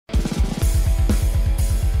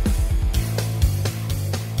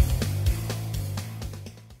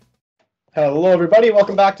Hello, everybody.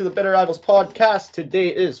 Welcome back to the Bitter Rivals podcast. Today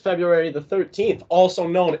is February the 13th, also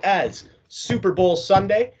known as Super Bowl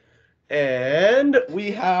Sunday. And we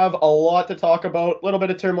have a lot to talk about. A little bit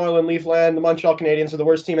of turmoil in Leafland. The Montreal Canadiens are the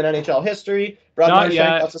worst team in NHL history. Brad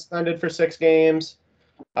Marchand got suspended for 6 games.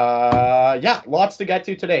 Lots to get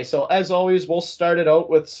to today. So, as always, we'll start it out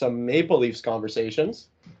with some Maple Leafs conversations.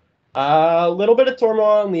 A little bit of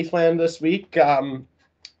turmoil in Leafland this week.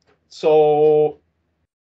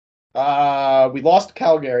 We lost to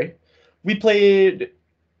Calgary. We played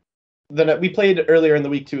earlier in the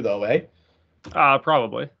week too, though, eh?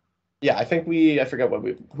 Probably. Yeah, I forget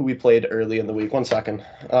who we played early in the week. 1 second.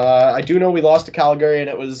 I do know we lost to Calgary, and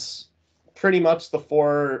it was pretty much the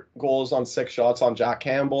 4 goals on 6 shots on Jack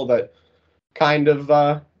Campbell that kind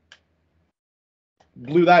of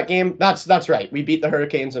blew that game. That's right. We beat the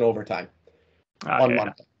Hurricanes in overtime on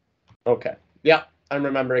Monday. Okay. Yeah, I'm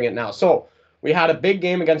remembering it now. So we had a big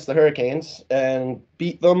game against the Hurricanes and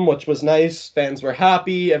beat them, which was nice. Fans were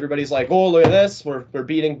happy. Everybody's like, oh, look at this. We're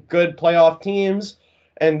beating good playoff teams.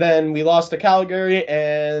 And then we lost to Calgary,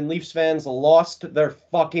 and Leafs fans lost their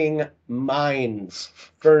fucking minds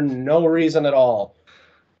for no reason at all.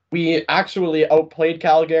 We actually outplayed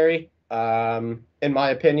Calgary, in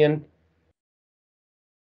my opinion.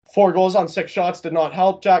 4 goals on 6 shots did not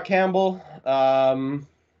help Jack Campbell. And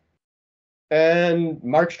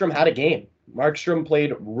Markstrom had a game. Markstrom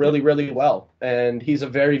played really, really well, and he's a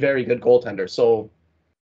very, very good goaltender. So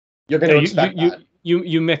you're going to expect that.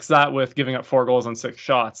 You mix that with giving up 4 goals on 6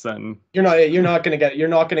 shots, then you're not going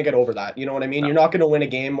to get over that. You know what I mean? No. You're not going to win a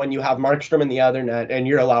game when you have Markstrom in the other net and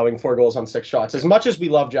you're allowing 4 goals on 6 shots. As much as we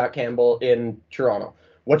love Jack Campbell in Toronto,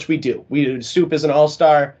 which we do. Soup is an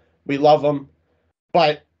all-star. We love him,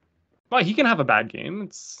 but he can have a bad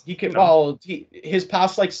game. His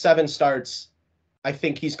past 7 starts, I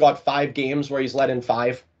think he's got 5 games where he's let in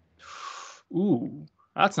 5. Ooh,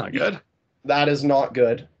 that's not good. That is not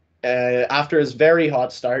good. After his very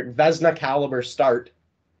hot start, Vezina caliber start,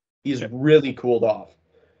 he's really cooled off.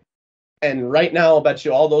 And right now, I'll bet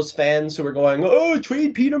you all those fans who are going, oh,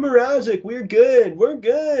 trade Peter Mrazek, we're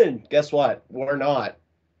good. Guess what? We're not.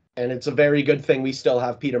 And it's a very good thing we still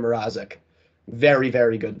have Peter Mrazek. Very,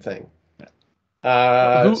 very good thing.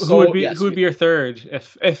 Who would be your third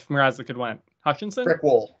if Mrazek had went? Hutchinson? Rick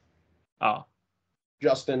Wohl. Oh.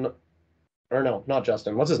 Justin. Or no, not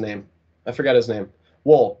Justin. What's his name? I forget his name.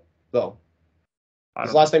 Wohl, though.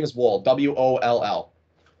 His last name is Wohl. W-O-L-L.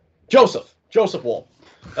 Joseph Wohl.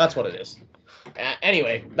 That's what it is.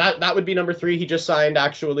 Anyway, that would be number 3. He just signed,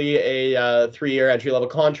 actually, a 3-year entry-level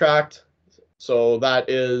contract. So that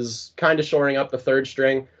is kind of shoring up the 3rd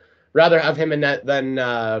string. Rather have him in net than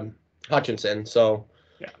Hutchinson. So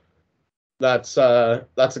yeah, that's a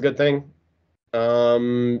good thing. So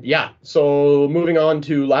moving on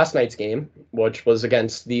to last night's game, which was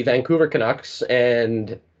against the Vancouver Canucks,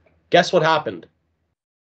 and guess what happened?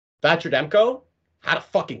 Thatcher Demko had a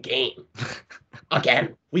fucking game.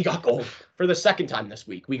 Again, we got gold. For the 2nd time this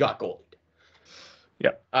week, we got gold.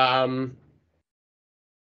 Yep.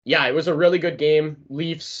 It was a really good game.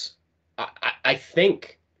 Leafs, I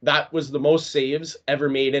think that was the most saves ever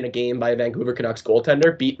made in a game by a Vancouver Canucks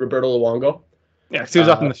goaltender, beat Roberto Luongo. Yeah, because he was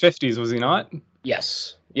up in the 50s, was he not?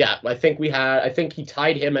 Yes. Yeah, I think he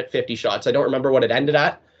tied him at 50 shots. I don't remember what it ended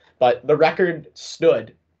at, but the record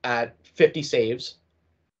stood at 50 saves,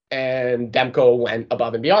 and Demko went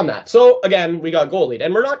above and beyond that. So, again, we got goalied.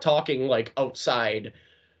 And we're not talking, outside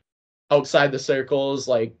the circles,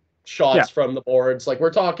 shots from the boards.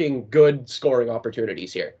 We're talking good scoring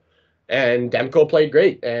opportunities here. And Demko played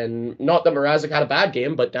great. And not that Mrazek had a bad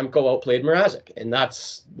game, but Demko outplayed Mrazek. And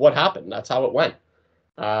that's what happened. That's how it went.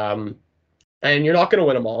 And you're not going to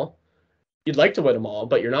win them all. You'd like to win them all,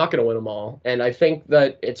 but you're not going to win them all. And I think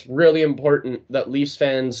that it's really important that Leafs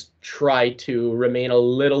fans try to remain a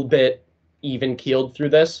little bit even-keeled through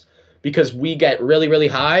this, because we get really, really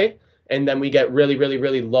high, and then we get really, really,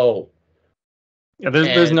 really low. Yeah,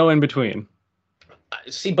 there's no in-between.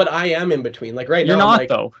 See, but I am in between. Right now,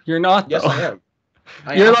 You're not. Yes, I am.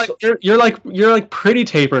 You're pretty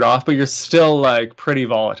tapered off, but you're still pretty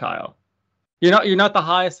volatile. You're not the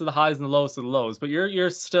highest of the highs and the lowest of the lows, but you're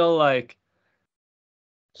still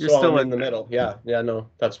still in the middle. Yeah, no,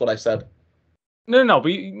 that's what I said. No,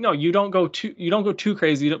 but you don't go too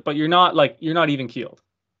crazy, but you're not even keeled.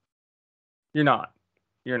 You're not.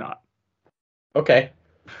 Okay.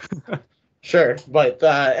 Sure, but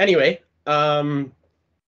anyway.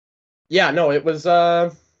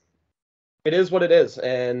 It is what it is,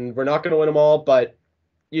 and we're not going to win them all, but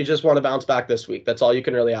you just want to bounce back this week. That's all you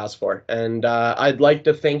can really ask for. And I'd like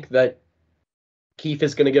to think that Keefe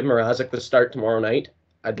is going to give Mrazek the start tomorrow night.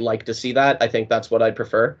 I'd like to see that. I think that's what I'd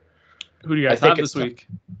prefer. Who do you guys have this week?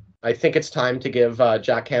 I think it's time to give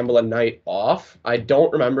Jack Campbell a night off. I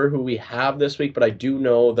don't remember who we have this week, but I do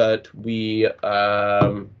know that we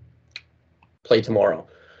play tomorrow.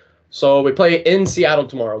 So we play in Seattle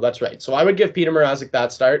tomorrow. That's right. So I would give Peter Mrazek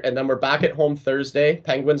that start, and then we're back at home Thursday.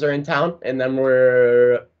 Penguins are in town, and then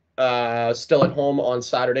we're still at home on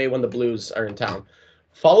Saturday when the Blues are in town.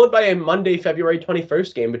 Followed by a Monday, February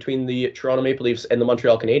 21st game between the Toronto Maple Leafs and the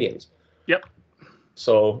Montreal Canadiens. Yep.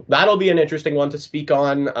 So that'll be an interesting one to speak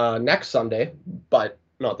on next Sunday, but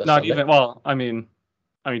not this Sunday. Even, well, I mean,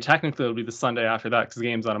 technically it'll be the Sunday after that because the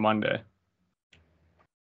game's on a Monday.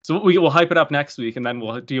 So we'll hype it up next week, and then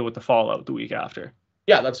we'll deal with the fallout the week after.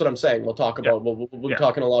 Yeah, that's what I'm saying. We'll talk about. We'll be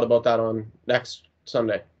talking a lot about that on next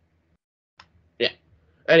Sunday. Yeah.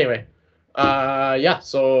 Anyway,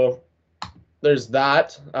 So there's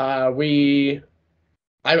that. I would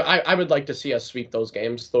like to see us sweep those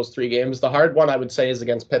games, those 3 games. The hard one I would say is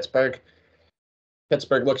against Pittsburgh.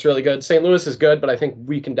 Pittsburgh looks really good. St. Louis is good, but I think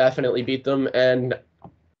we can definitely beat them. And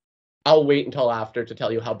I'll wait until after to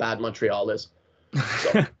tell you how bad Montreal is.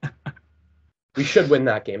 So, we should win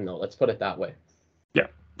that game, though. Let's put it that way. Yeah,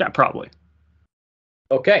 probably.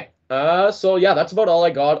 Okay. So yeah, that's about all I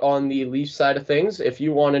got on the Leafs side of things. If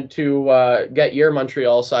you wanted to get your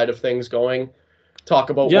Montreal side of things going, talk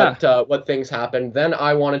about what things happened, then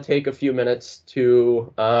I want to take a few minutes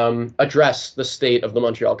to address the state of the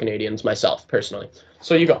Montreal Canadiens myself personally.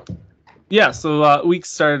 So you go. Yeah, so week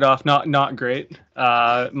started off not great.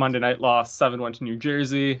 Monday night loss 7-1 to New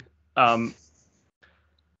Jersey. So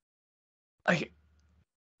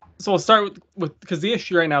we'll start with because the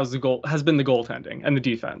issue right now is has been the goaltending and the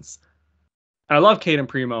defense. And I love Caden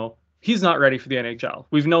Primo. He's not ready for the NHL.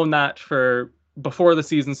 We've known that before the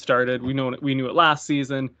season started. We knew it last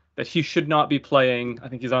season that he should not be playing. I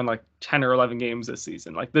think he's on like 10 or 11 games this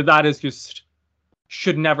season. Like that is just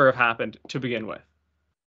should never have happened to begin with.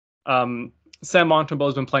 Sam Montembeault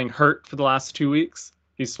has been playing hurt for the last 2 weeks.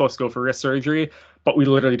 He's supposed to go for wrist surgery, but we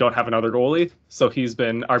literally don't have another goalie. So he's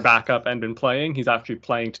been our backup and been playing. He's actually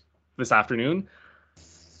playing this afternoon.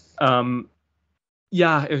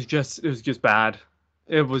 Yeah, it was just bad.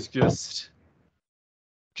 It was just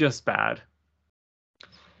bad.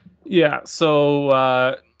 Yeah,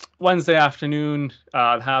 so Wednesday afternoon, the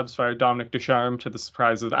Habs fired Dominic Ducharme to the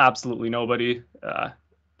surprise of absolutely nobody.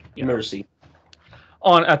 Mercy.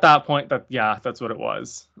 At that point, that's what it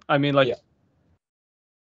was. I mean, like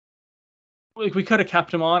we could have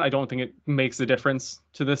kept him on. I don't think it makes a difference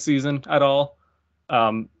to this season at all.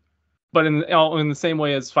 But in the same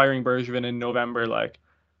way as firing Bergevin in November, like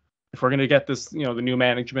if we're gonna get this, the new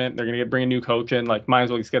management, they're gonna bring a new coach in, like might as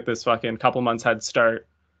well just get this fucking couple months head start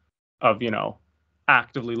of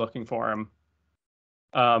actively looking for him.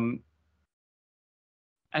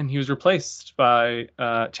 And he was replaced by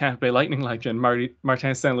Tampa Bay Lightning legend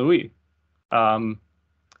Martin St. Louis. Odd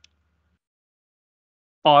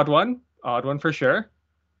one for sure.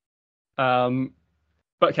 But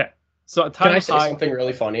okay. So can I say something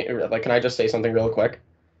really funny? Like, can I just say something real quick?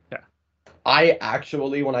 Yeah. I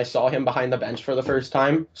actually, when I saw him behind the bench for the first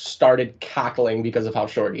time, started cackling because of how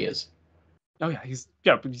short he is. Oh yeah,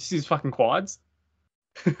 but you see his fucking quads?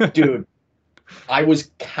 Dude, I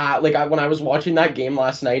was when I was watching that game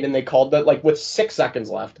last night and they called that, like with 6 seconds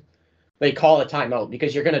left, they call a timeout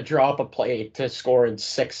because you're gonna draw up a play to score in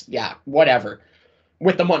 6. Yeah, whatever.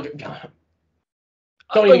 With the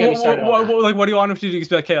don't even get me started on that. Like, what do you want him to do? Just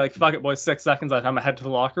be like, okay, like, fuck it, boys, 6 seconds, I'm head to the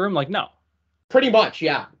locker room? Like, no. Pretty much,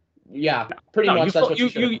 yeah. Yeah, pretty much. That's what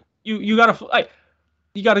you gotta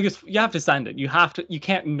you have to send it. You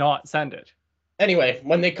can't not send it. Anyway,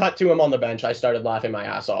 when they cut to him on the bench, I started laughing my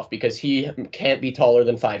ass off because he can't be taller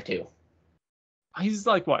than 5'2". He's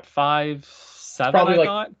like, what, 5'7"? Probably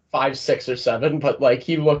like 5'6" or 7, but like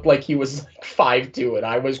he looked like he was like 5'2", and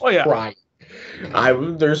I was crying.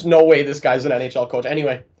 There's no way this guy's an NHL coach.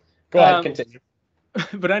 Anyway, go ahead, continue.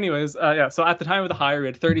 But anyways, so at the time of the hire, we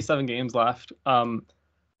had 37 games left. So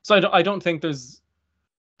I don't think there's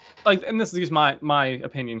like, and this is just my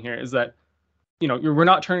opinion here, is that we're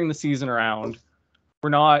not turning the season around. We're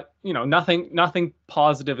not, nothing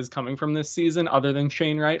positive is coming from this season other than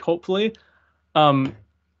Shane Wright, hopefully. So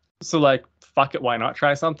like, fuck it, why not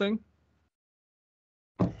try something?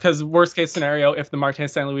 Because worst case scenario, if the Martin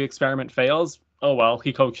St. Louis experiment fails, oh well,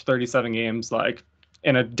 he coached 37 games like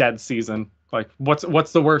in a dead season. Like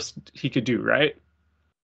what's the worst he could do, right?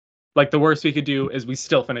 Like the worst we could do is we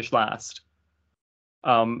still finish last.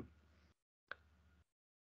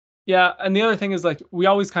 Yeah, and the other thing is like we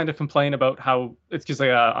always kind of complain about how it's just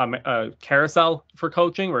like a carousel for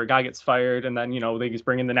coaching where a guy gets fired and then they just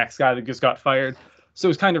bring in the next guy that just got fired. So it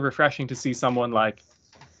was kind of refreshing to see someone like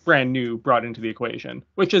brand new brought into the equation,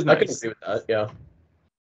 which is nice. I can agree with that. Yeah.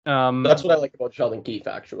 That's what I like about Sheldon Keefe,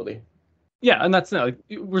 actually. Yeah, and that's like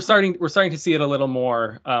we're starting to see it a little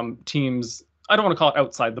more. Teams, I don't want to call it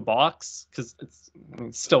outside the box because it's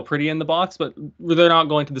still pretty in the box, but they're not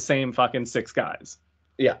going to the same fucking 6 guys.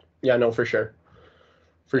 Yeah, no, for sure,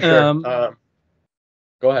 for sure.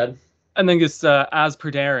 Go ahead. And then just as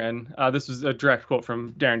per Darren, this was a direct quote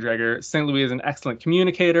from Darren Dreger. St. Louis is an excellent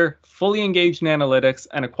communicator, fully engaged in analytics,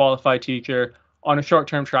 and a qualified teacher. On a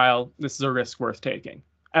short-term trial, this is a risk worth taking,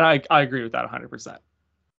 and I agree with that 100%.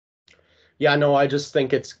 Yeah, no, I just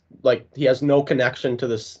think it's like he has no connection to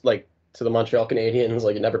this, like to the Montreal Canadiens.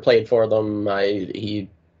 Like, he never played for them. The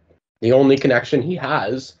only connection he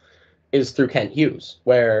has is through Kent Hughes,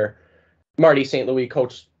 where Marty St. Louis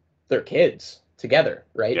coached their kids together,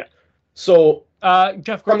 right? Yeah. So Jeff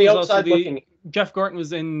Gorton from the outside looking, Jeff Gorton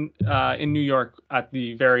was in New York at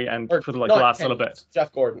the very end for the last little bit.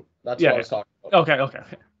 Jeff Gorton. That's what I was talking about.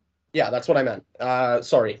 Okay. Yeah, that's what I meant.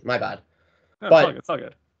 Sorry, my bad. No, but it's all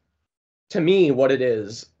good. To me, what it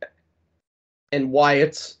is and why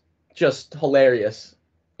it's just hilarious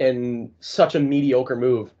and such a mediocre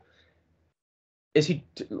move is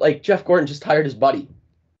Jeff Gorton just hired his buddy.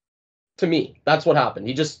 To me, that's what happened.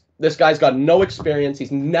 This guy's got no experience.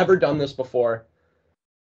 He's never done this before.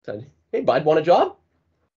 Said, hey, bud, want a job?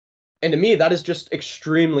 And to me, that is just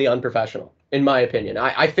extremely unprofessional, in my opinion.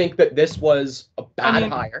 I think that this was a bad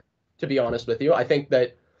hire, to be honest with you. I think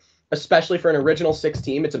that, especially for an Original Six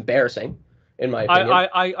team, it's embarrassing, in my opinion.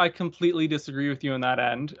 I completely disagree with you on that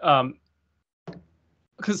end.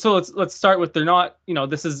 So let's start with, they're not,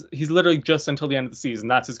 he's literally just until the end of the season.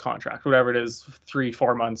 That's his contract, whatever it is,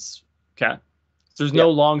 3-4 months. Okay. So there's no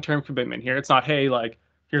long-term commitment here. It's not, hey, like,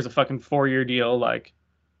 here's a fucking 4-year deal. Like,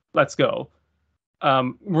 let's go.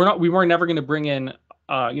 We were never going to bring in,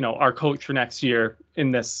 our coach for next year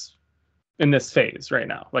in this phase right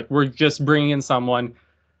now. Like, we're just bringing in someone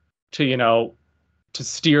to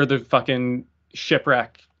steer the fucking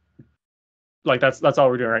shipwreck. Like, that's all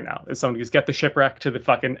we're doing right now, is someone just get the shipwreck to the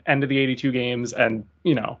fucking end of the 82 games and.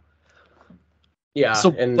 Yeah.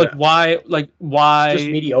 So and why just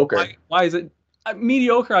mediocre. Why is it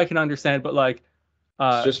mediocre? I can understand, but like,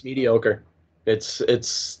 it's just mediocre.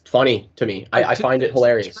 It's funny to me. I find it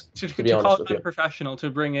hilarious to be honest with you. Unprofessional to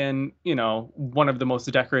bring in one of the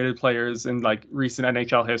most decorated players in like recent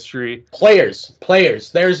NHL history. Players.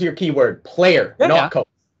 There's your keyword. Player, coach.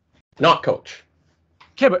 Not coach.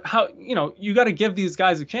 Okay, but how you got to give these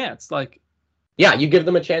guys a chance. Like, yeah, you give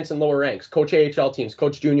them a chance in lower ranks. Coach AHL teams,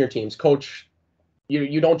 coach junior teams, coach.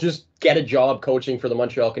 You don't just get a job coaching for the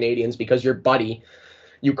Montreal Canadiens because your buddy,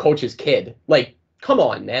 you coach his kid. Like, come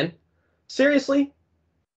on, man. Seriously?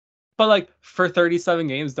 But like, for 37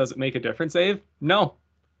 games, does it make a difference, Dave? No.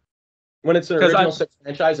 When it's an Original Six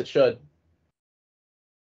franchise, it should.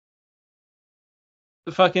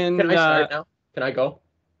 Fucking. Can I start now? Can I go?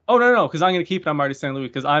 Oh, no, because I'm going to keep it on Marty St. Louis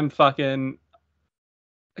because I'm fucking.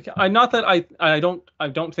 Not that I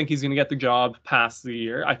don't think he's going to get the job past the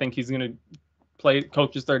year. I think he's going to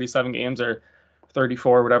coaches 37 games or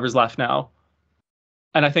 34, whatever's left now.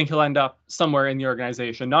 And I think he'll end up somewhere in the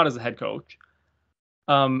organization, not as a head coach.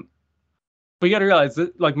 But you got to realize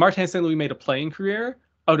that, like, Martin St. Louis made a playing career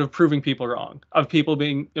out of proving people wrong, of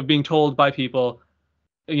being told by people,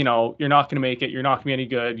 you're not going to make it, you're not going to be any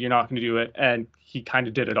good, you're not going to do it, and he kind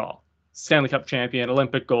of did it all. Stanley Cup champion,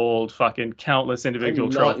 Olympic gold, fucking countless individual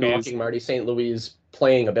trophies. I'm not knocking Marty St. Louis'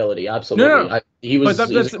 playing ability, absolutely. No. He was a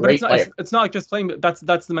great player. It's not just playing, but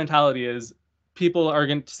that's the mentality is people are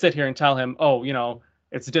going to sit here and tell him, oh,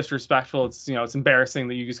 it's disrespectful, it's it's embarrassing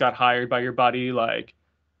that you just got hired by your buddy, like,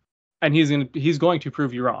 and he's going to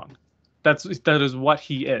prove you wrong. That is what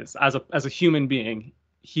he is as a human being.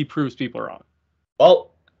 He proves people wrong.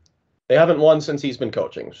 Well, they haven't won since he's been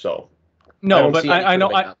coaching, so. No, but I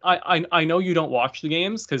know you don't watch the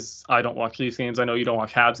games because I don't watch these games. I know you don't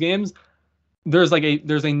watch Habs games. There's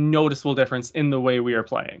a noticeable difference in the way we are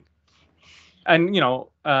playing. And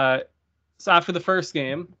so after the first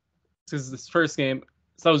game, because this first game,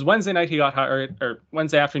 so it was Wednesday night he got hired, or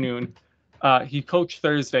Wednesday afternoon. He coached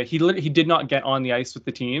Thursday. He did not get on the ice with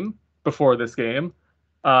the team before this game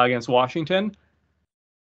against Washington.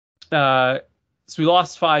 So we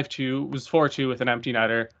lost 5-2. It was 4-2 with an empty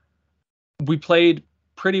netter. We played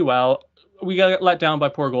pretty well. We got let down by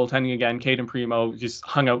poor goaltending again. Caden Primo just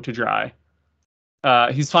hung out to dry.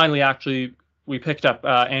 He's finally we picked up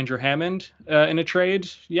Andrew Hammond in a trade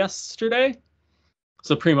yesterday.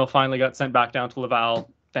 So Primo finally got sent back down to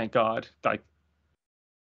Laval. Thank God.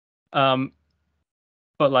 But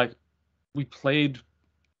like, we played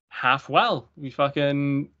half well. And you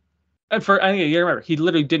remember, he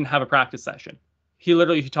literally didn't have a practice session.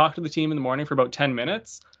 He talked to the team in the morning for about 10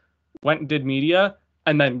 minutes, went and did media,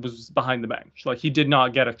 and then was behind the bench. Like, he did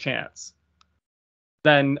not get a chance.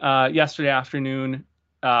 Then yesterday afternoon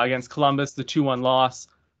against Columbus, the 2-1 loss.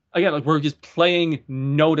 Again, like, we're just playing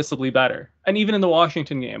noticeably better. And even in the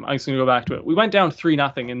Washington game, I'm just going to go back to it. We went down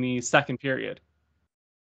 3-0 in the second period.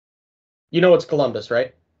 You know it's Columbus,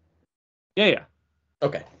 right? Yeah.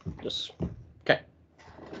 Okay. Okay.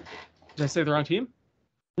 Did I say the wrong team?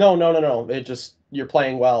 No. You're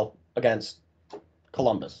playing well against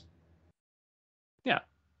Columbus. Yeah.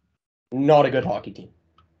 Not a good hockey team.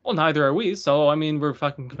 Well, neither are we. So, I mean, we're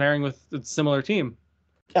fucking comparing with a similar team.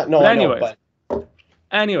 Yeah, no, I know, but...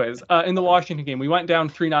 Anyways, in the Washington game, we went down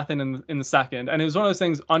 3-0 in the second, and it was one of those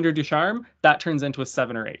things under Ducharme that turns into a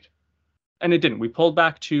 7 or 8, and it didn't. We pulled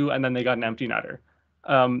back 2, and then they got an empty netter.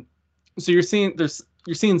 So you're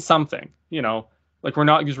seeing something, like we're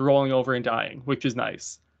not just rolling over and dying, which is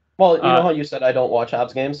nice. Well, you know how you said I don't watch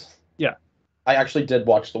Habs games? Yeah, I actually did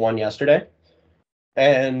watch the one yesterday,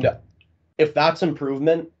 and if that's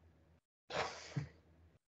improvement,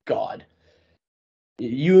 God.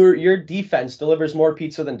 Your defense delivers more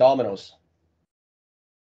pizza than Domino's.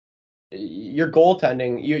 Your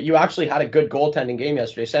goaltending, you actually had a good goaltending game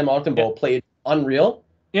yesterday. Sam Montembeault played unreal.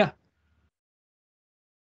 Yeah.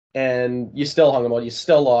 And you still hung him out. You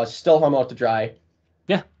still lost. Still hung out to dry.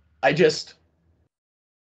 Yeah. The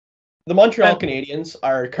Montreal Canadiens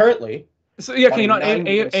are currently... So yeah,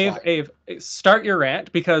 Ave, start your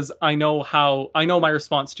rant, because I know my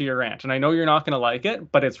response to your rant, and I know you're not going to like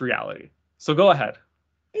it, but it's reality. So go ahead.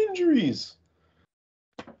 Injuries.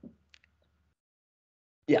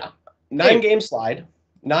 Yeah. 9-game slide.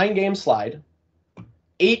 9-game slide.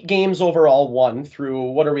 8 games overall won through,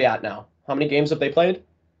 what are we at now? How many games have they played?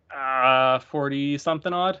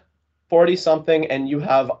 40-something odd. 40-something, and you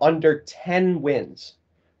have under 10 wins.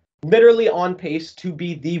 Literally on pace to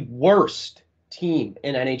be the worst team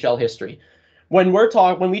in NHL history. When we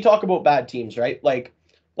talk about bad teams, right? Like,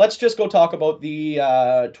 let's just go talk about the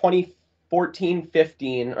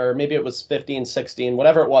 2014-15, or maybe it was 15-16,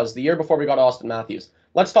 whatever it was, the year before we got Austin Matthews.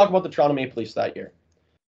 Let's talk about the Toronto Maple Leafs that year.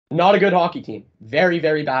 Not a good hockey team. Very,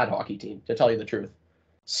 very bad hockey team, to tell you the truth.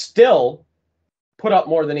 Still put up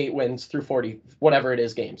more than 8 wins through 40, whatever it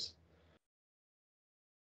is, games.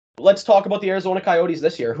 Let's talk about the Arizona Coyotes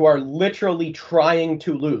this year, who are literally trying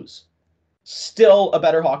to lose. Still a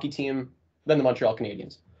better hockey team than the Montreal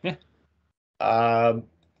Canadiens. Yeah.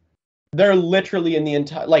 They're literally in the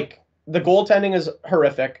entire... Like, the goaltending is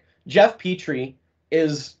horrific. Jeff Petrie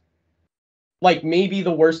is, like, maybe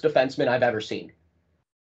the worst defenseman I've ever seen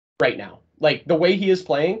right now. Like, the way he is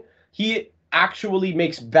playing, he actually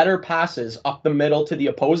makes better passes up the middle to the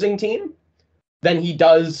opposing team than he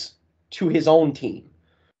does to his own team.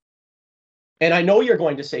 And I know you're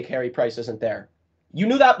going to say Carey Price isn't there. You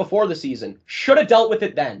knew that before the season. Should have dealt with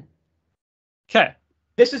it then. Okay.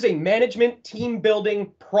 This is a management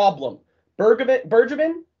team-building problem.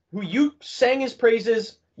 Bergevin, who you sang his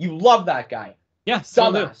praises, you love that guy. Yes.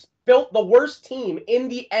 Dumbass. Built the worst team in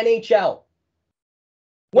the NHL.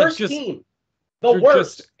 Worst team. The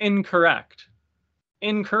worst. Just incorrect.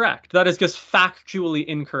 Incorrect. That is just factually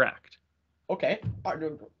incorrect. Okay.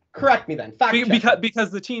 Correct me then.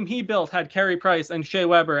 Because the team he built had Carey Price and Shea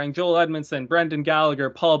Weber and Joel Edmondson, Brendan Gallagher,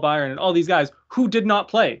 Paul Byron, and all these guys who did not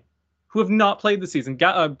play, who have not played the season.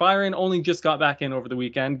 Byron only just got back in over the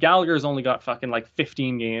weekend. Gallagher's only got fucking like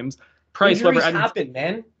 15 games. Price, Injuries happen,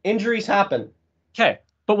 man. Injuries happen. Okay,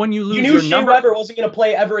 but when you lose, you knew Shea Weber wasn't going to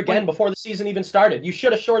play ever again before the season even started. You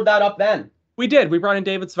should have shored that up then. We did. We brought in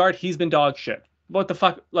David Savard. He's been dog shit. What the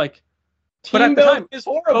fuck, like. Team building is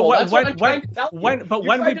horrible. That's what I'm trying to tell you. When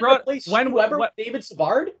we brought David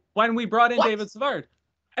Savard, when we brought in David Savard,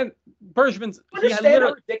 and Bergevin's, understand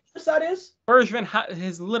how ridiculous that is. Bergevin,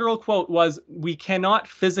 his literal quote was, "We cannot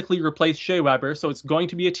physically replace Shea Weber, so it's going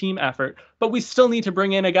to be a team effort, but we still need to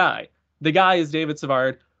bring in a guy." The guy is David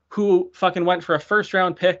Savard, who fucking went for a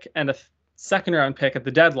first-round pick and a second-round pick at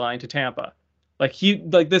the deadline to Tampa.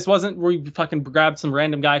 This wasn't where we fucking grabbed some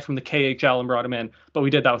random guy from the KHL and brought him in, but we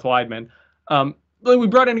did that with Weidman. We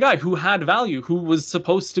brought in a guy who had value, who was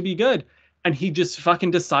supposed to be good, and he just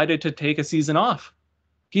fucking decided to take a season off.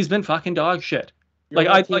 He's been fucking dog shit.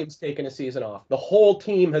 Team's taken a season off. The whole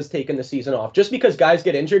team has taken the season off. Just because guys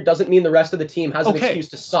get injured doesn't mean the rest of the team has an excuse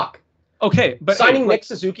to suck. Okay, but signing Nick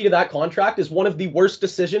Suzuki to that contract is one of the worst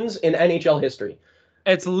decisions in NHL history.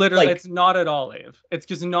 It's literally, it's not at all, Ave. It's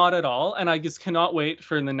just not at all, and I just cannot wait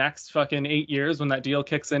for the next fucking 8 years when that deal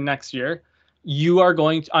kicks in next year.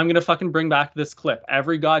 I'm going to fucking bring back this clip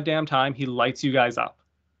every goddamn time he lights you guys up.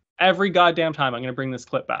 every goddamn time I'm going to bring this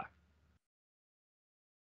clip back.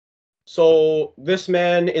 So this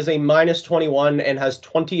man is a minus 21 and has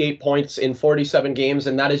 28 points in 47 games,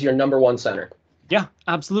 and that is your number one center. Yeah,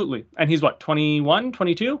 absolutely. And he's what, 21,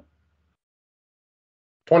 22?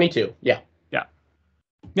 22, yeah.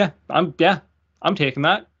 Yeah, I'm taking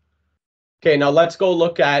that. Okay, now let's go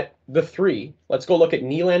look at the three. Let's go look at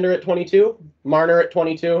Nylander at 22, Marner at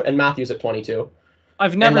 22, and Matthews at 22.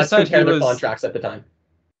 I've never said he was... contracts at the time.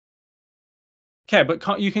 Okay,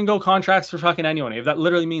 but you can go contracts for fucking anyone. If that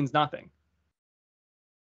literally means nothing.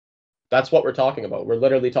 That's what we're talking about. We're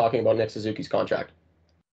literally talking about Nick Suzuki's contract.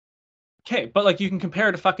 Okay, but like you can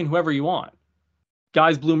compare to fucking whoever you want.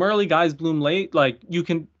 Guys bloom early, guys bloom late. Like you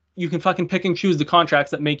can fucking pick and choose the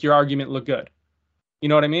contracts that make your argument look good. You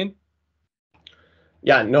know what I mean?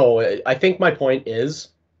 Yeah, no, I think my point is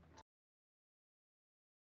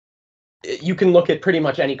you can look at pretty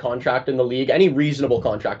much any contract in the league, any reasonable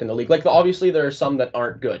contract in the league. Like, obviously, there are some that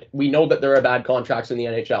aren't good. We know that there are bad contracts in the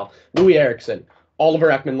NHL. Louis Eriksson, Oliver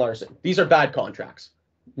Ekman-Larsson. These are bad contracts.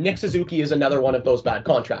 Nick Suzuki is another one of those bad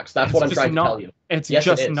contracts. That's what I'm trying to tell you. It's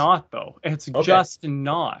just not, though. It's just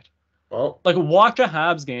not. Well, like, watch a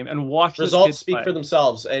Habs game and watch results speak for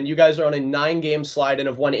themselves, and you guys are on a 9-game slide and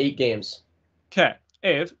have won 8 games. Okay.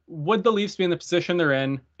 Would the Leafs be in the position they're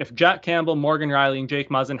in if Jack Campbell, Morgan Rielly, and Jake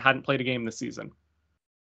Muzzin hadn't played a game this season?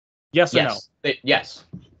 Yes or no? Yes.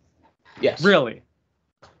 Really?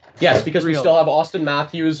 Yes, because we still have Austin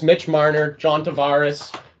Matthews, Mitch Marner, John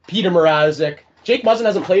Tavares, Peter Mrazek. Jake Muzzin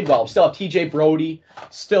hasn't played well. We still have TJ Brody.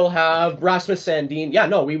 Still have Rasmus Sandin. Yeah,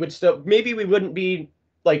 no, we would still... Maybe we wouldn't be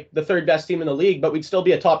like the third best team in the league, but we'd still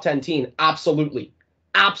be a top 10 team. Absolutely.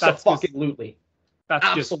 Absolutely.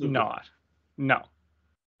 That's just not. No.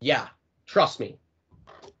 Yeah, trust me.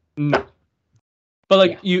 No. But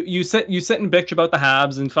like you sit and bitch about the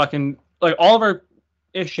Habs and fucking like all of our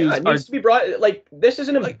issues it needs to be brought. Like, this is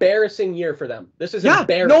an embarrassing year for them. This is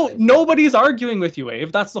embarrassing. No, nobody's arguing with you, Ave.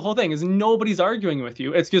 That's the whole thing. Is nobody's arguing with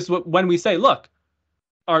you. It's just when we say, look,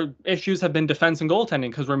 our issues have been defense and goaltending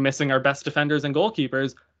because we're missing our best defenders and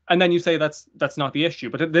goalkeepers, and then you say that's not the issue,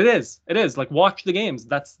 but it is. Like, watch the games.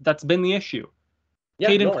 That's been the issue. Yeah,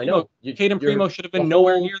 I know. Caden Primo should have been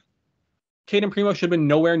nowhere near. Caden Primo should have been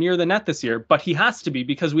nowhere near the net this year, but he has to be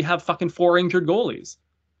because we have fucking 4 injured goalies.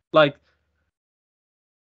 Like,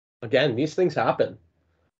 again, these things happen,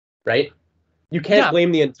 right? You can't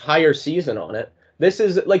blame the entire season on it. This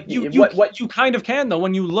is like what you kind of can though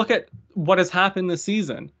when you look at what has happened this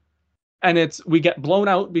season, and we get blown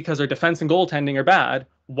out because our defense and goaltending are bad.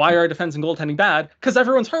 Why are our defense and goaltending bad? Because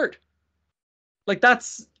everyone's hurt. Like,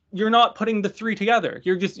 you're not putting the 3 together.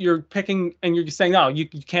 You're picking and you're just saying, no, you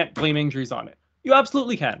can't blame injuries on it. You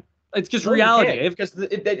absolutely can. It's just reality. Because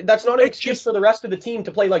that's not an excuse for the rest of the team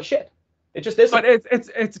to play like shit. It just isn't. But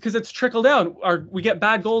it's because it's trickled down. We get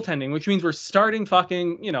bad goaltending, which means we're starting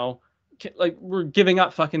fucking, like we're giving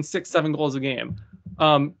up fucking 6-7 goals a game.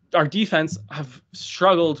 Our defense have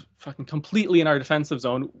struggled fucking completely in our defensive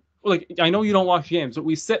zone. Like, I know you don't watch games, but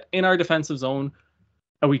we sit in our defensive zone.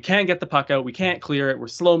 And we can't get the puck out. We can't clear it. We're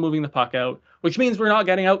slow moving the puck out, which means we're not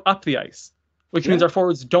getting up the ice, which means our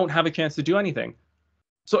forwards don't have a chance to do anything.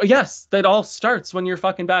 So, yes, that all starts when you're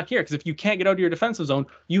fucking back here. Because if you can't get out of your defensive zone,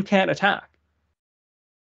 you can't attack.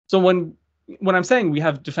 So when I'm saying we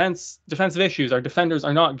have defensive issues, our defenders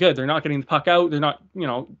are not good. They're not getting the puck out. They're not,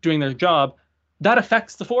 doing their job. That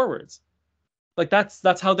affects the forwards. Like,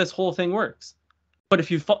 that's how this whole thing works. But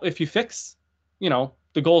if you fix,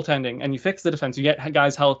 the goaltending and you fix the defense, you get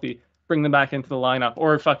guys healthy, bring them back into the lineup,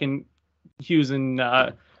 or fucking Hughes and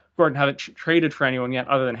Gordon haven't traded for anyone yet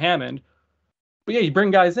other than Hammond. But yeah, you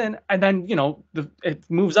bring guys in and then, it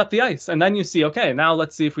moves up the ice. And then you see, okay, now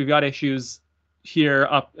let's see if we've got issues here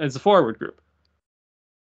up as a forward group.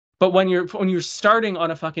 But when you're starting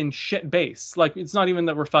on a fucking shit base, like, it's not even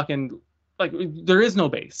that we're fucking, like, there is no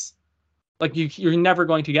base. Like, you're never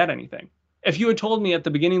going to get anything. If you had told me at the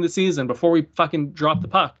beginning of the season, before we fucking dropped the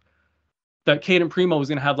puck, that Caden Primo was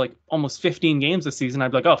going to have like almost 15 games this season, I'd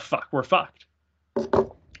be like, oh, fuck, we're fucked.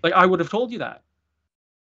 Like, I would have told you that.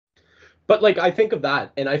 But like, I think of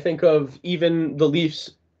that, and I think of even the Leafs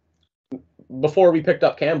before we picked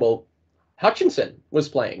up Campbell. Hutchinson was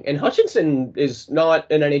playing, and Hutchinson is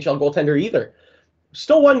not an NHL goaltender either.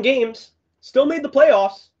 Still won games, still made the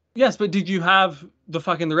playoffs. Yes, but did you have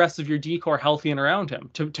the rest of your decor healthy and around him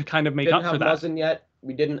to kind of make up for that? Didn't have Muzzin yet.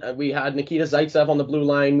 We didn't. We had Nikita Zaitsev on the blue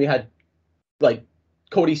line. We had like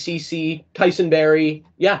Cody Ceci, Tyson Barrie.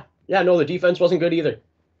 Yeah. No, the defense wasn't good either.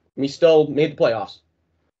 We still made the playoffs.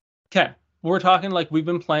 Okay, we're talking like we've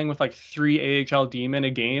been playing with like 3 AHL D-men a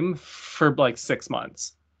game for like 6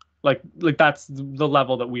 months. Like that's the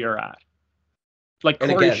level that we are at. Like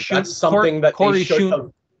And Corey again, that's something that Corey they should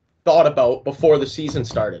have thought about before the season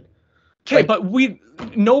started. Okay, like, but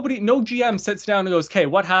no GM sits down and goes, okay,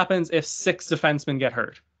 what happens if 6 defensemen get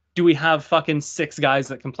hurt? Do we have fucking 6 guys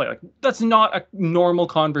that can play? Like, that's not a normal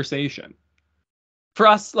conversation. For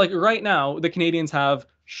us, like right now, the Canadians have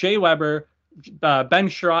Shea Weber, Ben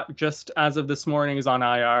Sherratt, just as of this morning, is on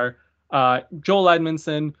IR, Joel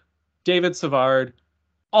Edmondson, David Savard,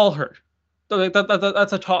 all hurt.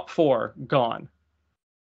 That's a top 4 gone.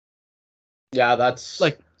 Yeah, that's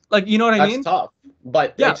like you know what I mean? That's tough.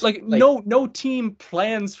 But yeah, like no team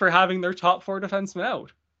plans for having their top 4 defensemen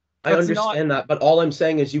out. I understand that, but all I'm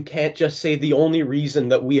saying is you can't just say the only reason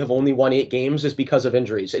that we have only won 8 games is because of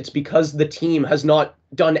injuries. It's because the team has not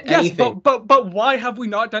done anything. But why have we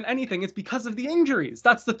not done anything? It's because of the injuries.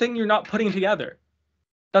 That's the thing you're not putting together.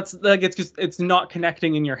 That's like it's not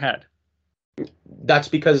connecting in your head. That's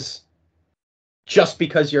because just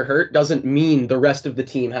because you're hurt doesn't mean the rest of the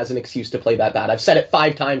team has an excuse to play that bad. I've said it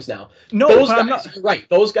 5 times now. No, those guys, you're right.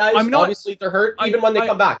 Those guys, obviously, they're hurt. Even when they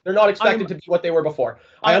come back, they're not expected to be what they were before.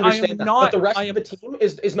 I understand that, but the rest of the team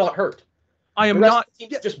is not hurt. I am not.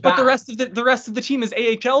 Just but the rest of the team is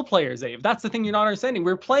AHL players, Abe. That's the thing you're not understanding.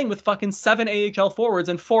 We're playing with fucking 7 AHL forwards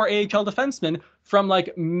and 4 AHL defensemen from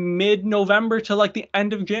like mid-November to like the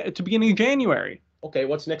end of to beginning of January. Okay,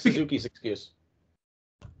 what's Nick Suzuki's excuse?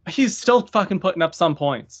 He's still fucking putting up some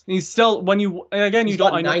points. He's still you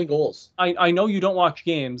don't. 9 goals. I know you don't watch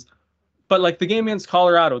games, but like the game against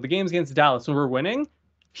Colorado, the games against Dallas, when we're winning,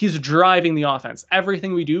 he's driving the offense.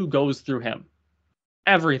 Everything we do goes through him.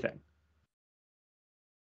 Everything.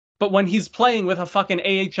 But when he's playing with a fucking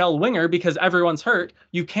AHL winger because everyone's hurt,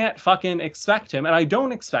 you can't fucking expect him. And I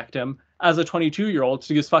don't expect him as a 22-year-old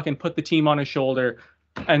to just fucking put the team on his shoulder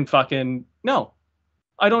and fucking no.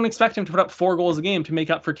 I don't expect him to put up 4 goals a game to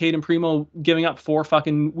make up for Caden Primo giving up 4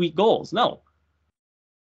 fucking weak goals. No.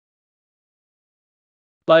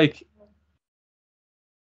 Like,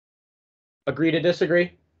 agree to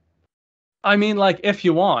disagree? I mean, like, if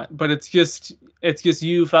you want, but it's just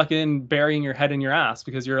you fucking burying your head in your ass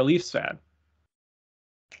because you're a Leafs fan.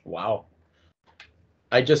 Wow.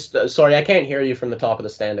 I just sorry, I can't hear you from the top of the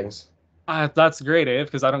standings. That's great, Abe,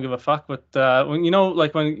 because I don't give a fuck what when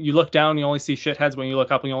like when you look down you only see shitheads, when you look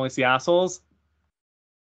up you only see assholes.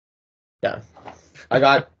 Yeah. I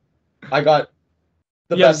got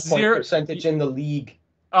the best point percentage in the league.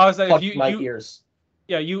 I was like, ears.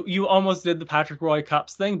 Yeah, you almost did the Patrick Roy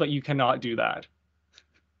Cups thing, but you cannot do that.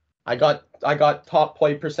 I got top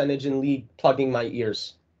point percentage in league plugging my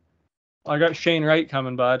ears. I got Shane Wright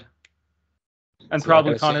coming, bud. And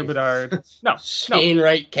probably Connor Bedard. No, Shane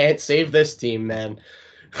Wright can't save this team, man.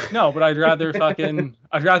 No, but I'd rather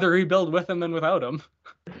rebuild with him than without him.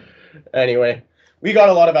 Anyway, we got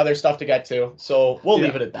a lot of other stuff to get to, so we'll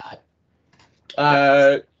leave it at that.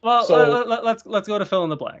 Let's go to fill in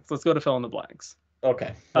the blanks.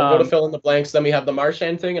 Okay, we'll go to fill in the blanks. Then we have the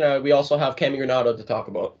Marchand thing, and we also have Cami Granato to talk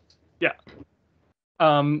about. Yeah.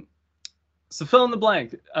 So fill in the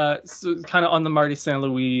blank. So kind of on the Marty St.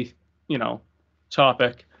 Louis,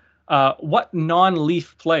 topic. What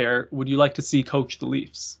non-Leaf player would you like to see coach the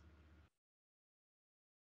Leafs?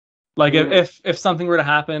 Like if something were to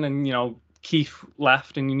happen and Keith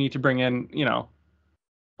left and you need to bring in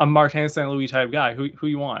a Martin St. Louis type guy, who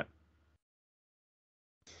you want?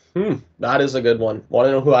 That is a good one. Want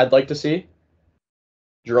to know who I'd like to see?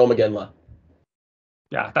 Jerome McGinley.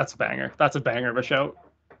 Yeah, that's a banger. That's a banger of a shout.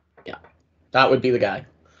 Yeah, that would be the guy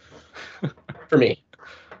for me.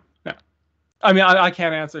 Yeah, I mean, I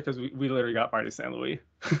can't answer because we literally got Marty St. Louis.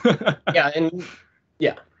 Yeah.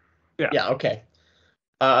 Okay.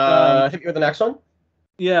 Hit me with the next one.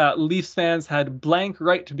 Yeah, Leafs fans had blank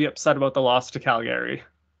right to be upset about the loss to Calgary.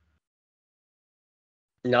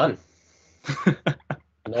 None.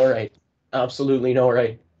 No right. Absolutely no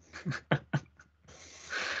right.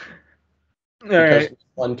 All right. We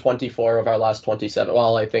won 24 of our last 27.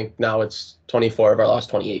 Well, I think now it's 24 of our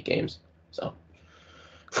last 28 games. So.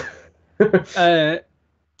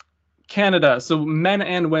 Canada. So men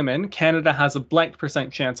and women, Canada has a blank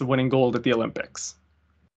 % chance of winning gold at the Olympics.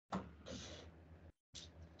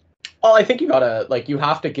 Well, I think you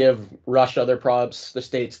have to give Russia their props, the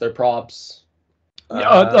States their props.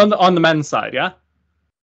 On the men's side, yeah?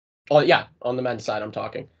 Oh, yeah, on the men's side I'm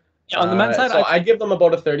talking. Yeah, on the men's side, so I'd give them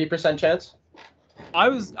about a 30% chance. I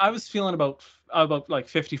was feeling about like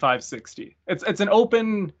 55-60. It's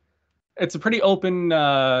a pretty open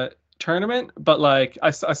tournament, but like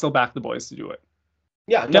I still back the boys to do it.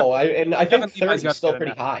 Yeah, no, I think 30 is still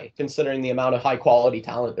pretty high considering the amount of high quality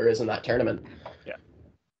talent there is in that tournament. Yeah.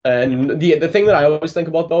 And the thing that I always think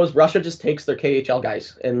about though is Russia just takes their KHL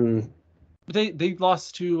guys, and They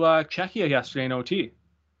lost to Czechia yesterday in OT.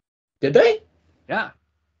 did they? Yeah.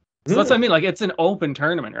 So that's what I mean. Like, it's an open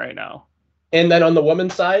tournament right now. And then on the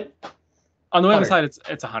women's side, On the women's 100.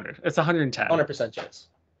 side, it's 100. It's 110. 100% chance.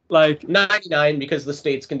 Like 99 because the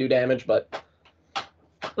states can do damage, but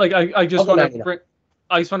I just I'll go want to 99. bring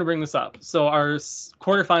I just want to bring this up. So our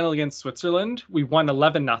quarterfinal against Switzerland, we won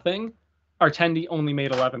 11-0. Our Tendi only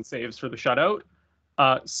made 11 saves for the shutout.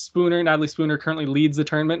 Natalie Spooner currently leads the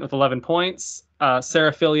tournament with 11 points.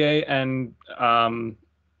 Sarah Fillier and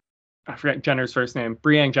I forget Jenner's first name,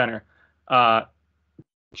 Brianne Jenner,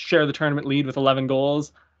 share the tournament lead with 11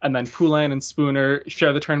 goals. And then Poulin and Spooner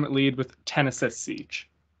share the tournament lead with 10 assists each.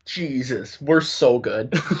 Jesus, we're so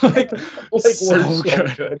good. like we're so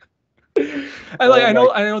good. And I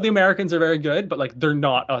know the Americans are very good, but like they're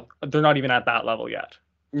not even at that level yet.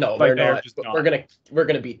 No, like, they're not. But we're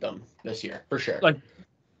gonna beat them this year for sure. Like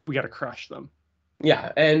we gotta crush them.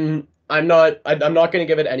 Yeah, and I'm not gonna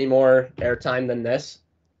give it any more airtime than this.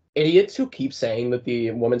 Idiots who keep saying that the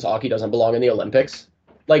women's hockey doesn't belong in the Olympics,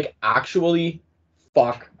 like actually,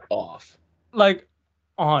 fuck off. Like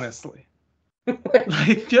honestly,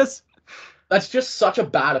 like just that's just such a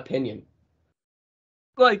bad opinion.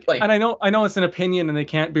 Like, and I know it's an opinion and they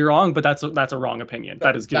can't be wrong, but that's a wrong opinion.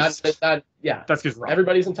 That is just yeah. That's just wrong.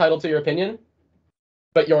 Everybody's entitled to your opinion,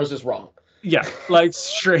 but yours is wrong. Yeah, like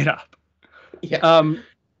straight up. Yeah.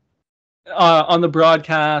 On the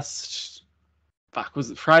broadcast,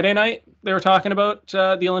 was it Friday night? They were talking about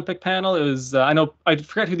the Olympic panel. It was I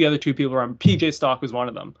forget who the other two people were on. PJ Stock was one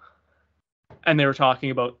of them, and they were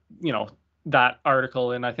talking about that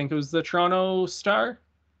article, and I think it was the Toronto Star.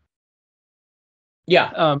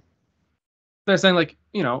 Yeah. They're saying like,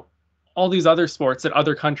 all these other sports that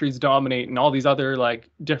other countries dominate and all these other like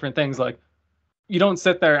different things, like you don't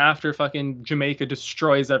sit there after fucking Jamaica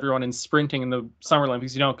destroys everyone in sprinting in the Summer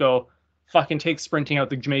Olympics. You don't go fucking take sprinting out.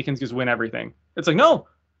 The Jamaicans just win everything. It's like, no,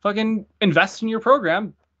 fucking invest in your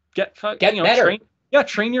program. Get better.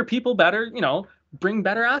 Train your people better, bring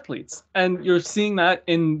better athletes. And you're seeing that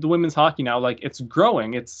in the women's hockey now. Like it's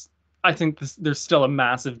growing. I think there's still a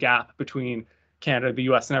massive gap between Canada, the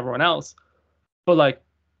US, and everyone else, but like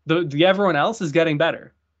the everyone else is getting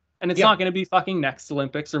better, and it's not going to be fucking next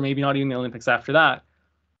Olympics or maybe not even the Olympics after that,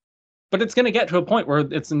 but it's going to get to a point where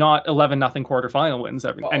it's not 11-0 quarterfinal wins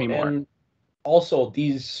anymore. And also,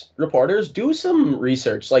 these reporters do some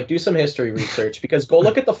research, like do some history research, because go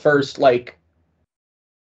look at the first like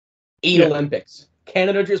 8 Olympics.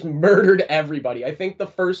 Canada just murdered everybody. I think the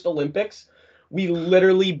first Olympics, we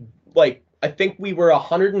literally I think we were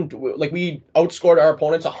we outscored our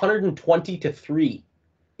opponents 120-3.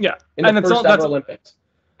 Yeah, in the first ever Olympics.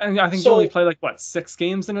 And I think you only play 6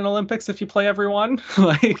 games in an Olympics if you play every one.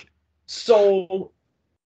 So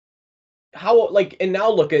how and now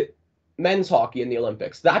look at men's hockey in the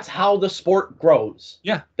Olympics. That's how the sport grows.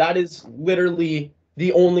 Yeah, that is literally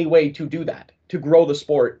the only way to do that. To grow the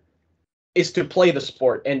sport is to play the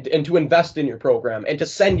sport and to invest in your program and to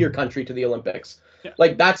send your country to the Olympics.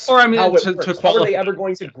 Yeah. That's how it works. How are they ever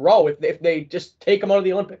going to grow if they just take them out of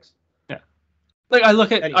the Olympics? Yeah. I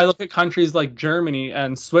look at countries like Germany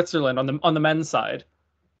and Switzerland on the men's side.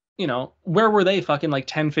 Where were they fucking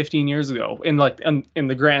 10, 15 years ago in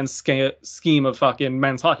the grand scheme of fucking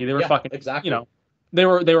men's hockey? They were fucking exactly. They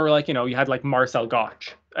were you had Marcel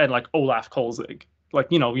Gottsch and Olaf Kolzig.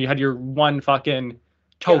 You had your one fucking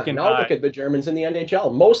token. Now look at the Germans in the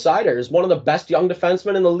NHL. Mo Seider is one of the best young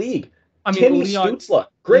defensemen in the league. I mean, Timmy Stützle,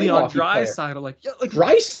 great hockey player.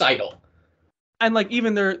 Draisaitl. And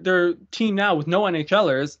even their team now with no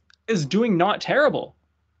NHLers is doing not terrible.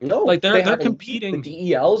 No, they're competing.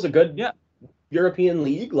 The DEL is a good European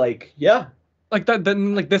league.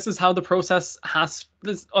 This is how the process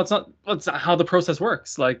it's how the process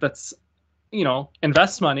works. That's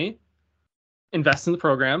invest money, invest in the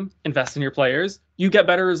program, invest in your players. You get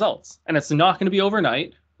better results, and it's not going to be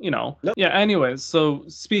overnight. Nope. Yeah, anyways, so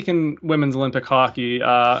speaking women's Olympic hockey, we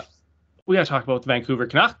got to talk about the Vancouver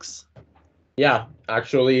Canucks. Yeah,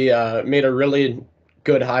 actually made a really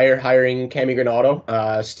good hiring Cammi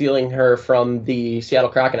Granato, stealing her from the Seattle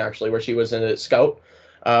Kraken, actually, where she was a scout.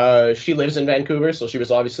 She lives in Vancouver, so she was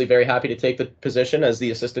obviously very happy to take the position as the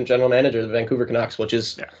assistant general manager of the Vancouver Canucks, which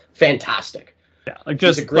is fantastic. Yeah,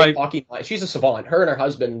 she's a great hockey. She's a savant. Her and her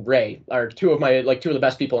husband Ray are two of the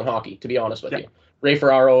best people in hockey, to be honest with you. Ray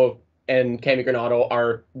Ferraro and Cammi Granato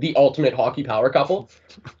are the ultimate hockey power couple.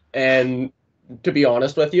 And to be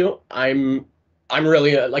honest with you, I'm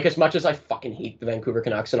really as much as I fucking hate the Vancouver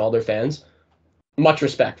Canucks and all their fans, much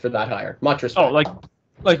respect for that hire. Much respect.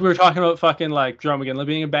 Like we were talking about fucking like Jerome McGinley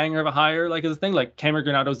being a banger of a hire, like as a thing. Like Cameron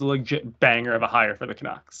Granato's a legit banger of a hire for the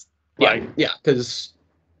Canucks. Like Yeah, because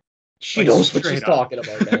she like knows what she's straight up. talking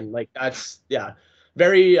about, man. Like that's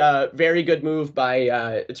very good move by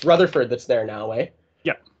it's Rutherford that's there now, eh?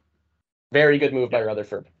 Yeah. Very good move by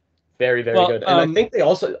Rutherford. Very Well, good. And I think they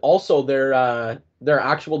also their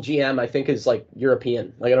actual GM I think is like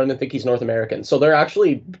European. Like I don't even think he's North American. So they're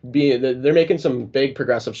making some big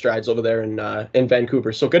progressive strides over there in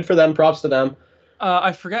Vancouver. So good for them. Props to them.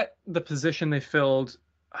 I forget the position they filled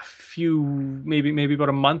a few maybe about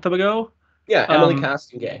a month ago. Yeah, Emily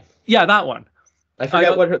Castengay. Yeah, that one. I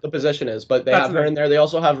forget what the position is, but they have her in there. They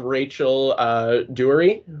also have Rachel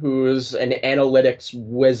Dury, who's an analytics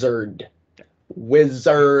wizard.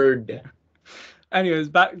 Anyways,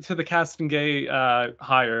 back to the Castengay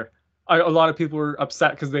hire. A lot of people were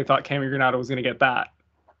upset because they thought Cammy Granato was going to get that.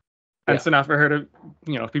 And so now for her to,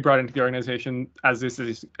 be brought into the organization as this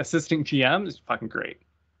assistant GM is fucking great.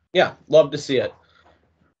 Yeah, love to see it.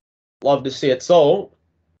 So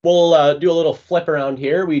we'll do a little flip around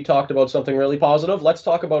here. We talked about something really positive. Let's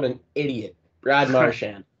talk about an idiot, Brad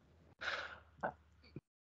Marchand.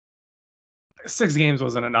 6 games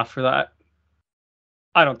wasn't enough for that.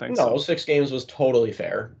 I don't think so. No, 6 games was totally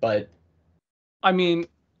fair, but I mean,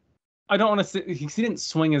 I don't want to say he didn't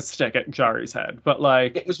swing his stick at Jari's head, but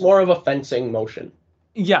like it was more of a fencing motion.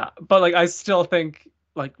 Yeah, but like I still think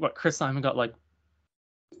like what Chris Simon got like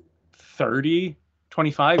 30,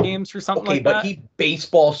 25 games or something like that. Okay, but he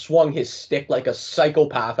baseball swung his stick like a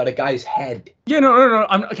psychopath at a guy's head. Yeah, no.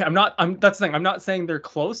 That's the thing. I'm not saying they're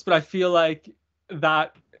close, but I feel like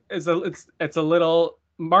that is it's a little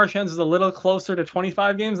Marchand's is a little closer to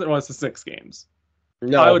 25 games than it was to 6 games.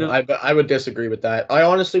 No, I would disagree with that. I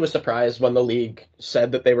honestly was surprised when the league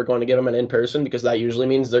said that they were going to give him an in-person because that usually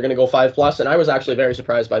means they're going to go 5+, and I was actually very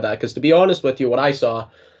surprised by that because to be honest with you, what I saw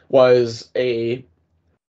was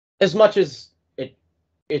as much as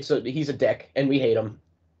he's a dick and we hate him.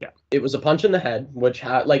 Yeah. It was a punch in the head, which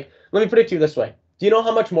let me put it to you this way. Do you know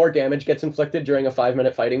how much more damage gets inflicted during a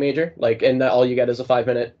 5-minute fighting major? Like, and that all you get is a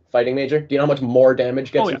 5-minute fighting major? Do you know how much more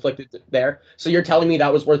damage gets inflicted there? So you're telling me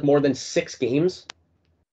that was worth more than 6 games?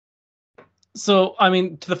 So, I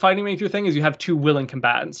mean, to the fighting major thing is you have 2 willing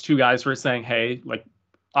combatants, 2 guys who are saying, hey, like,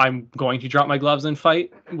 I'm going to drop my gloves and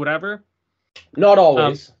fight, whatever. Not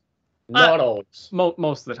always. Not always.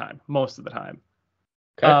 Most of the time.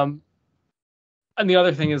 Okay. And the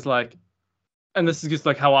other thing is like, and this is just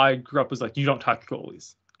like how I grew up was like, you don't touch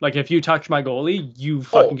goalies. Like if you touch my goalie, you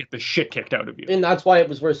fucking get the shit kicked out of you. And that's why it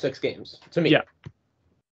was worth 6 games to me. Yeah.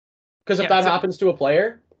 Because if that happens to a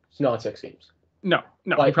player, it's not 6 games. No.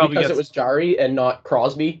 Like, because it was Jari and not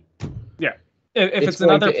Crosby. Yeah. If it's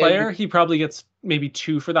another player, he probably gets maybe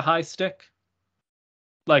 2 for the high stick.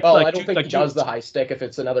 I don't think he does the high stick if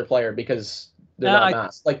it's another player because they're not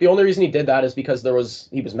masked. Like the only reason he did that is because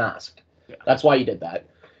he was masked. Yeah. That's why he did that.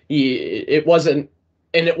 It wasn't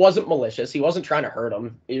malicious. He wasn't trying to hurt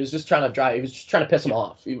him. He was just trying to piss him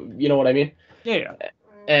off. You know what I mean? Yeah.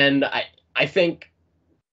 And I think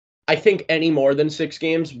any more than 6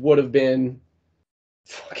 games would have been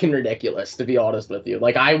fucking ridiculous, to be honest with you.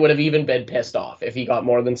 Like I would have even been pissed off if he got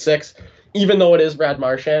more than 6, even though it is Brad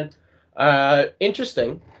Marchand.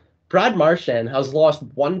 Interesting. Brad Marchand has lost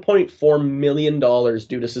 $1.4 million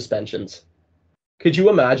due to suspensions. Could you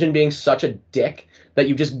imagine being such a dick that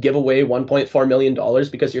you just give away $1.4 million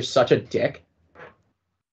because you're such a dick?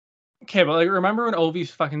 Okay, but like, remember when Ovi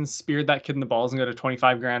fucking speared that kid in the balls and got a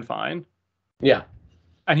 $25,000 fine? Yeah.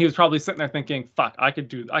 And he was probably sitting there thinking, fuck, I could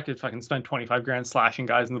fucking spend $25,000 slashing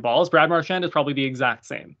guys in the balls. Brad Marchand is probably the exact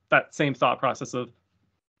same. That same thought process of,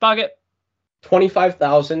 fuck it.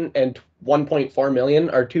 25,000 and 1.4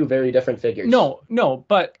 million are 2 very different figures. No,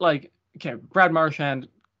 but like, okay, Brad Marchand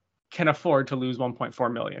can afford to lose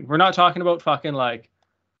 1.4 million. We're not talking about fucking like,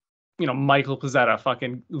 Michael Pizzetta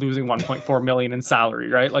fucking losing 1.4 million in salary,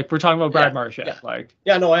 right? Like we're talking about Brad Marchand. Yeah. Like,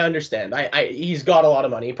 yeah, no, I understand. He's got a lot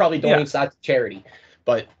of money. He probably donates that to charity.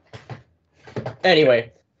 But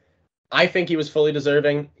anyway, I think he was fully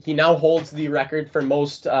deserving. He now holds the record for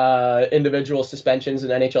most individual suspensions in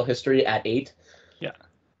NHL history at 8. Yeah.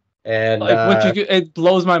 And it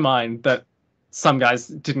blows my mind that some guys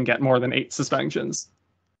didn't get more than 8 suspensions.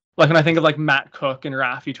 Like when I think of like Matt Cook and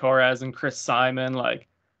Raffi Torres and Chris Simon, like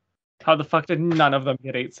how the fuck did none of them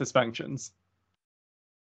get 8 suspensions?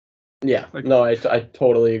 Yeah, no, I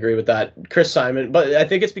totally agree with that. Chris Simon, but I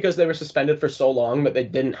think it's because they were suspended for so long that they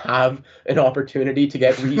didn't have an opportunity to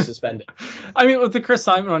get resuspended. I mean, with the Chris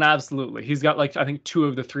Simon one, absolutely. He's got like, I think 2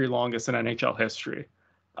 of the 3 longest in NHL history.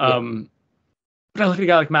 But I look at a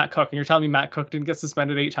guy like Matt Cook, and you're telling me Matt Cook didn't get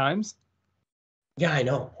suspended 8 times? Yeah, I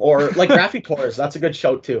know. Or like Rafi Torres, that's a good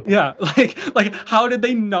shout too. Yeah, like how did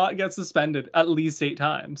they not get suspended at least 8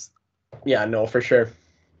 times? Yeah, no, for sure.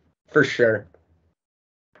 For sure.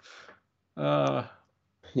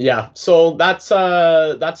 Yeah, so that's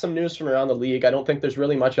some news from around the league. I don't think there's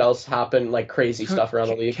really much else happen, like crazy stuff around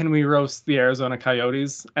the league. Can we roast the Arizona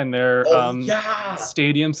Coyotes and their yeah,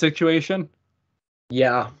 stadium situation?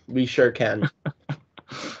 Yeah, we sure can.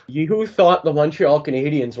 You thought the Montreal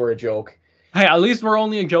Canadiens were a joke. Hey, at least we're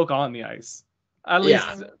only a joke on the ice. At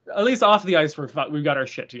Yeah. least off the ice we've got our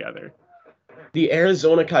shit together. The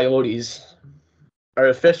Arizona Coyotes are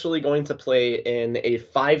officially going to play in a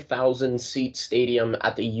 5,000 seat stadium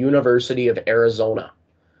at the University of Arizona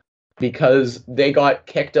because they got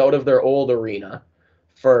kicked out of their old arena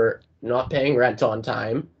for not paying rent on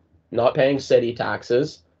time, not paying city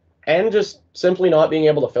taxes, and just simply not being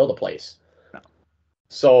able to fill the place. No.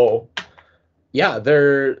 So, yeah,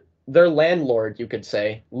 their landlord, you could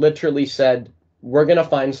say, literally said, "We're gonna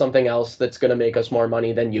find something else that's gonna make us more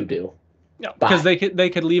money than you do." Yeah, because they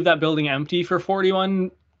could leave that building empty for 41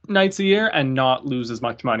 nights a year and not lose as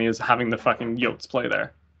much money as having the fucking Yotes play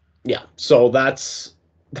there. Yeah, so that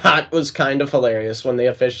was kind of hilarious when they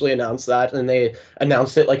officially announced that, and they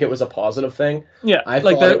announced it like it was a positive thing. Yeah, I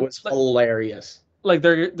thought it was hilarious. Like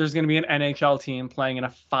there's going to be an NHL team playing in a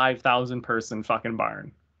 5,000 person fucking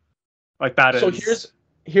barn. Like that is. So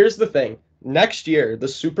here's the thing. Next year, the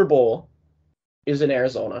Super Bowl is in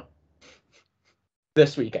Arizona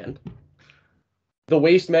this weekend. The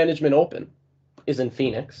Waste Management Open is in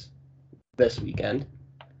Phoenix this weekend.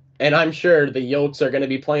 And I'm sure the Yotes are going to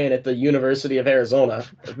be playing at the University of Arizona.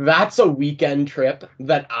 That's a weekend trip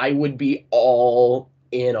that I would be all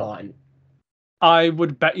in on. I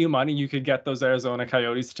would bet you money you could get those Arizona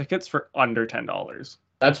Coyotes tickets for under $10.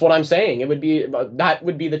 That's what I'm saying. That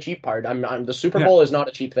would be the cheap part. The Super Bowl is not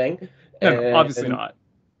a cheap thing. No, obviously not.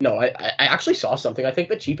 No, I actually saw something. I think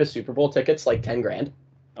the cheapest Super Bowl ticket's like $10,000.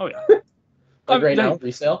 Oh yeah. Right now,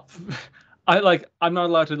 resale. I'm not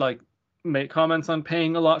allowed to make comments on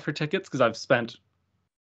paying a lot for tickets because I've spent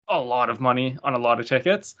a lot of money on a lot of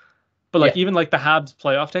tickets. But even the Habs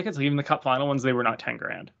playoff tickets, even the Cup final ones, they were not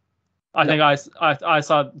 $10,000. I think I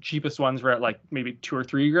saw cheapest ones were at maybe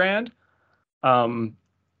 $2,000 or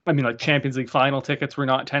 $3,000. Champions League final tickets were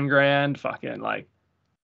not $10,000. Fucking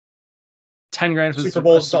 $10,000 for the Super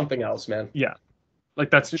Bowl is something else, man. Yeah,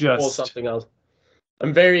 that's Super Bowl is something else.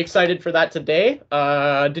 I'm very excited for that today.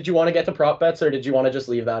 Did you want to get to prop bets, or did you want to just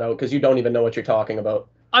leave that out because you don't even know what you're talking about?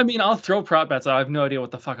 I mean, I'll throw prop bets. I have no idea what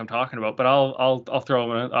the fuck I'm talking about, but I'll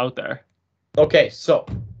throw them out there. Okay, so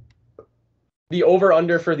the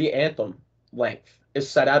over/under for the anthem length is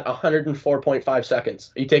set at 104.5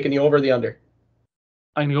 seconds. Are you taking the over or the under?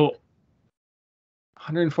 I can go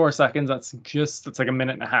 104 seconds. That's like a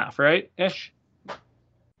minute and a half, right? Ish.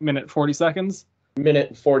 Minute 40 seconds.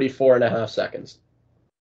 Minute 44.5 seconds.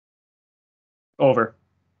 Over.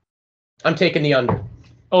 I'm taking the under.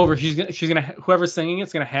 Over. She's gonna whoever's singing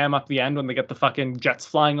it's gonna ham up the end when they get the fucking jets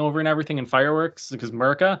flying over and everything and fireworks because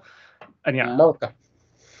Merca. And yeah. Merca.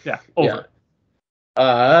 Yeah. Over.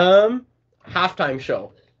 Yeah. Halftime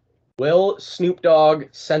show. Will Snoop Dogg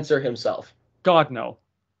censor himself? God no.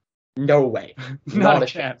 No way. Not a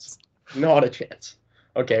chance. Not a chance.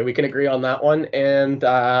 Okay, we can agree on that one, and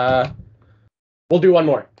we'll do one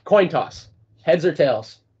more. Coin toss. Heads or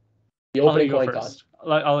tails? The opening coin toss.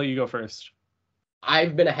 I'll let you go first.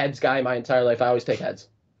 I've been a heads guy my entire life. I always take heads.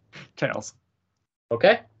 Tails.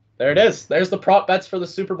 Okay, there it is. There's the prop bets for the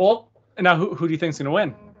Super Bowl. And now who do you think's gonna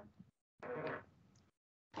win?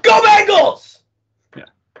 Go Bengals! Yeah.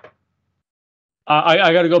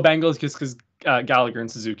 I gotta go Bengals just because Gallagher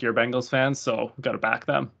and Suzuki are Bengals fans, so gotta back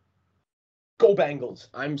them. Go Bengals.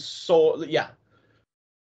 Yeah.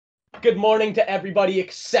 Good morning to everybody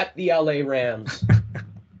except the LA Rams.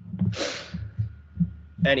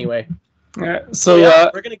 Anyway. Yeah,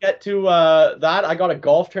 we're going to get to that. I got a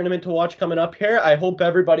golf tournament to watch coming up here. I hope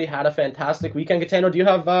everybody had a fantastic weekend. Gitano, do you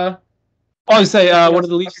have what do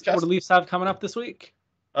the Leafs have coming up this week?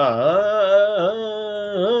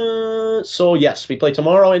 So yes, we play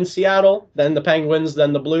tomorrow in Seattle, then the Penguins,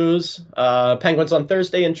 then the Blues. Penguins on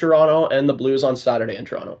Thursday in Toronto, and the Blues on Saturday in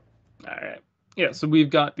Toronto. All right. Yeah, so we've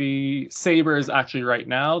got the Sabres actually right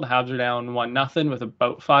now. The Habs are down 1-0 with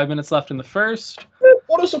about 5 minutes left in the first.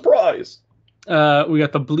 What a surprise! We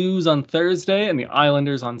got the Blues on Thursday and the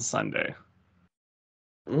Islanders on Sunday.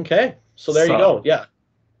 Okay, so there you go. Yeah.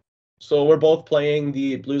 So we're both playing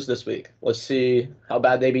the Blues this week. Let's see how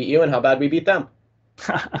bad they beat you and how bad we beat them.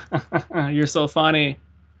 You're so funny.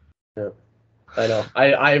 Yeah, I know.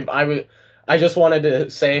 I just wanted to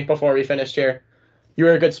say before we finished here, you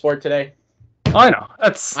were a good sport today. I know.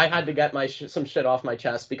 That's. I had to get some shit off my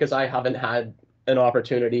chest because I haven't had an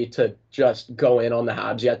opportunity to just go in on the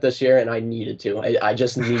Habs yet this year, and I needed to. I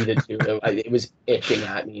just needed to. It was itching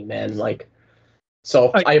at me, man. Like,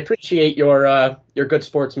 so I appreciate your good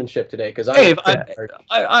sportsmanship today, because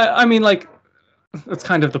I mean, like, that's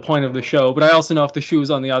kind of the point of the show. But I also know if the shoe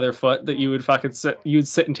was on the other foot, that you would fucking you'd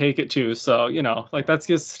sit and take it too. So like that's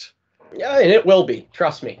just. Yeah, and it will be.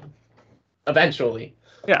 Trust me. Eventually.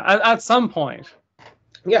 Yeah, at some point.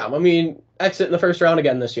 Yeah, I mean, exit in the first round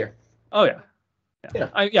again this year. Oh yeah.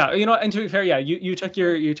 And to be fair, you took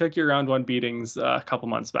your round 1 beatings a couple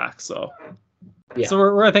months back, so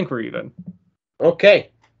I think we're even.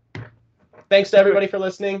 Okay. Thanks to everybody for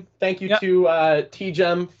listening. Thank you to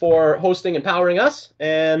TGEM for hosting and powering us,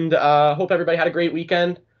 and hope everybody had a great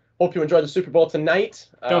weekend. Hope you enjoyed the Super Bowl tonight.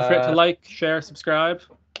 Don't forget to like, share, subscribe.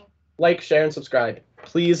 Like, share, and subscribe,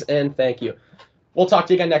 please, and thank you. We'll talk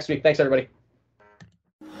to you again next week. Thanks, everybody.